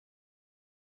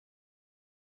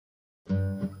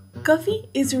Coffee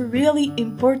is a really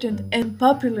important and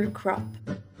popular crop,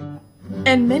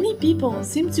 and many people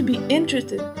seem to be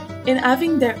interested in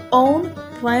having their own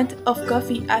plant of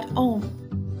coffee at home.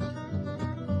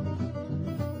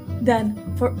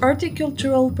 Then, for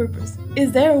horticultural purpose,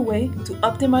 is there a way to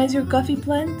optimize your coffee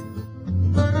plant?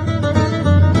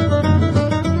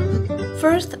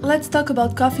 First, let's talk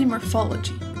about coffee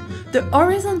morphology. The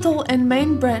horizontal and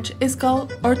main branch is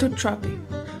called orthotropy.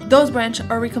 Those branches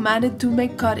are recommended to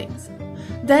make cuttings.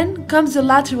 Then comes the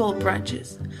lateral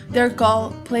branches. They're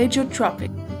called plagiotropic.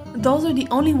 Those are the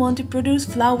only ones to produce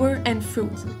flower and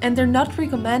fruit, and they're not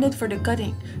recommended for the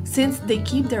cutting since they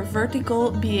keep their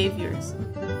vertical behaviors.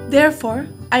 Therefore,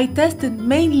 I tested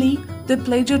mainly the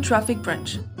plagiotropic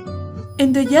branch.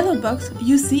 In the yellow box,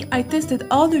 you see I tested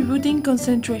all the rooting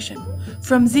concentration,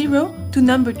 from 0 to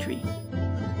number 3.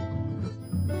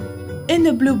 In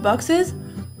the blue boxes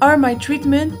are my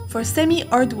treatment for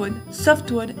semi-hardwood,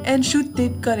 softwood, and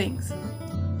shoot-tip cuttings.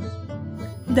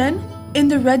 Then, in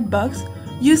the red box,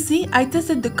 you see I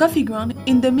tested the coffee ground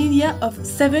in the media of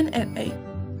 7 and 8.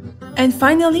 And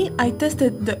finally, I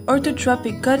tested the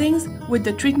orthotropic cuttings with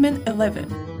the treatment 11.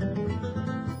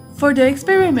 For the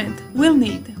experiment, we'll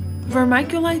need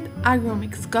vermiculite,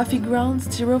 agromix, coffee ground,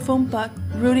 styrofoam pot,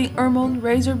 rooting hormone,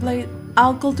 razor blade,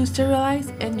 alcohol to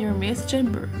sterilize, and your mist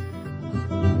chamber.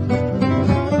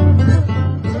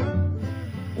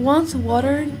 Once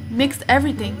watered, mix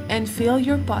everything and fill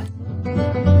your pot.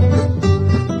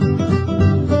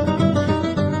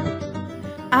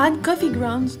 Add coffee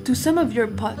grounds to some of your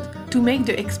pot to make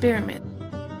the experiment.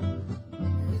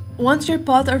 Once your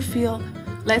pots are filled,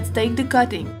 let's take the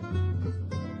cutting.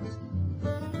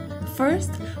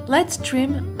 First, let's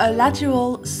trim a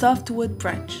lateral softwood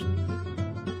branch.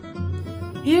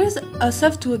 Here's a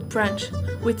softwood branch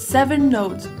with 7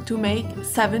 nodes to make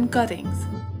 7 cuttings.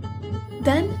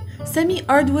 Then,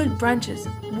 semi-hardwood branches,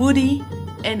 woody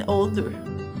and older.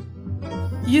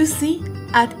 You see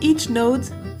at each node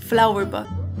flower bud.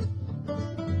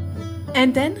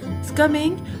 And then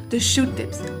scumming the shoot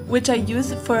tips, which I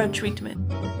use for a treatment.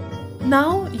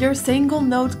 Now your single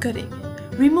node cutting.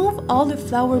 Remove all the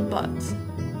flower buds.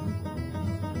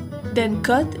 Then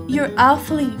cut your half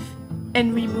leaf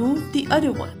and remove the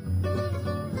other one.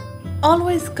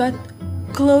 Always cut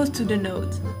close to the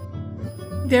node.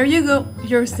 There you go,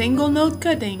 your single node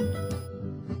cutting.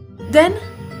 Then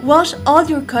wash all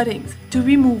your cuttings to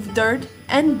remove dirt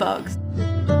and bugs.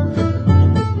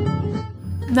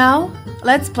 Now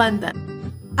let's plant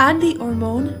them. Add the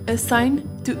hormone assigned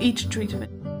to each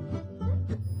treatment.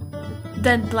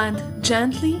 Then plant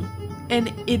gently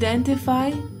and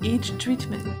identify each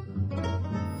treatment.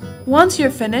 Once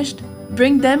you're finished,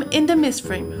 bring them in the mist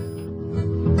frame.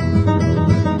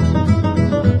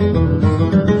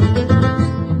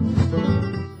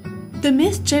 The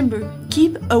mist chamber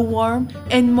keeps a warm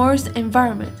and moist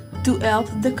environment to help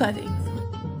the cuttings.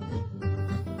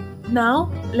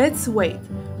 Now let's wait.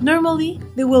 Normally,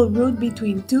 they will root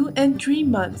between 2 and 3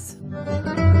 months.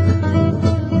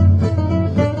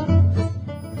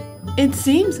 It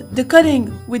seems the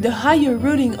cutting with the higher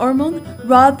rooting hormone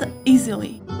rot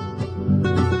easily.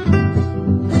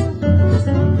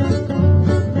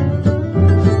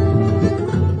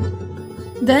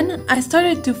 Then I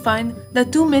started to find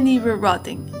that too many were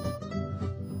rotting.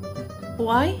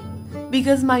 Why?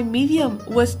 Because my medium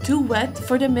was too wet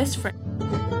for the mist frame.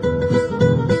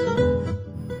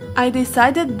 I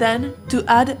decided then to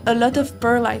add a lot of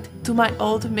perlite to my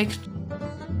old mixture.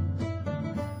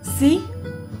 See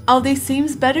how they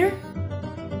seems better?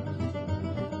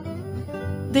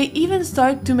 They even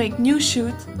start to make new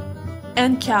shoots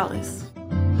and callus.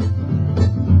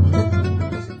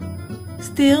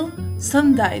 Still,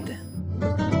 some died.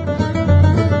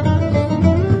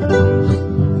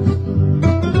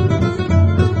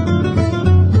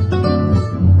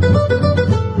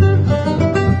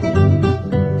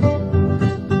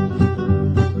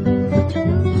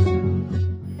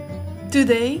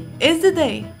 Today is the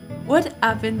day. What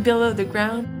happened below the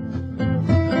ground?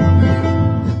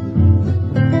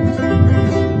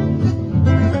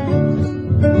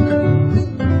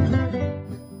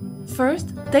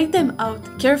 First, take them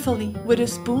out carefully with a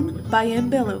spoon by and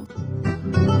below.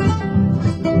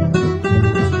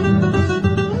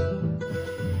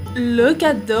 Look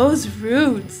at those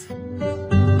roots!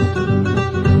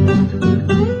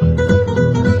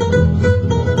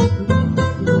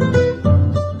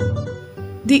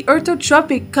 The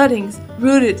orthotropic cuttings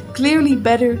rooted clearly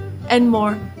better and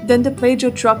more than the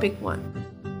plagiotropic one.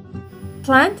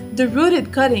 Plant the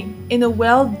rooted cutting in a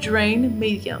well-drained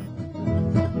medium.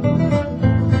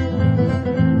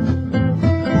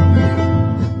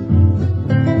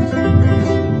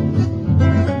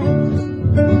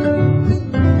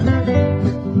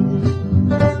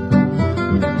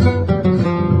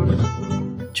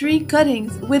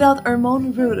 cuttings without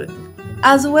hormone rooted,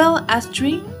 as well as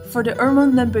 3 for the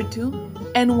hormone number 2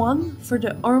 and 1 for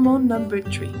the hormone number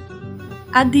 3.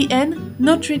 At the end,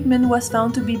 no treatment was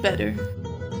found to be better.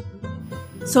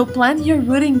 So plant your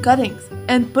rooting cuttings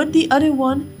and put the other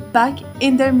one back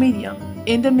in their medium,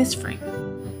 in the mist frame,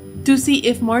 to see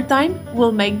if more time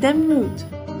will make them root.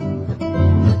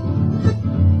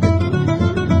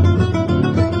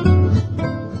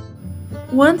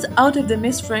 Once out of the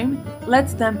mist frame, let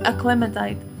them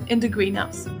acclimate in the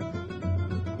greenhouse.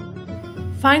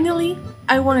 Finally,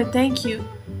 I want to thank you,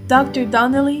 Dr.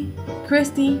 Donnelly,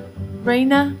 Christy,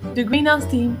 Reina, the greenhouse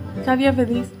team, Javier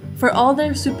Veliz, for all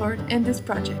their support in this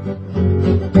project.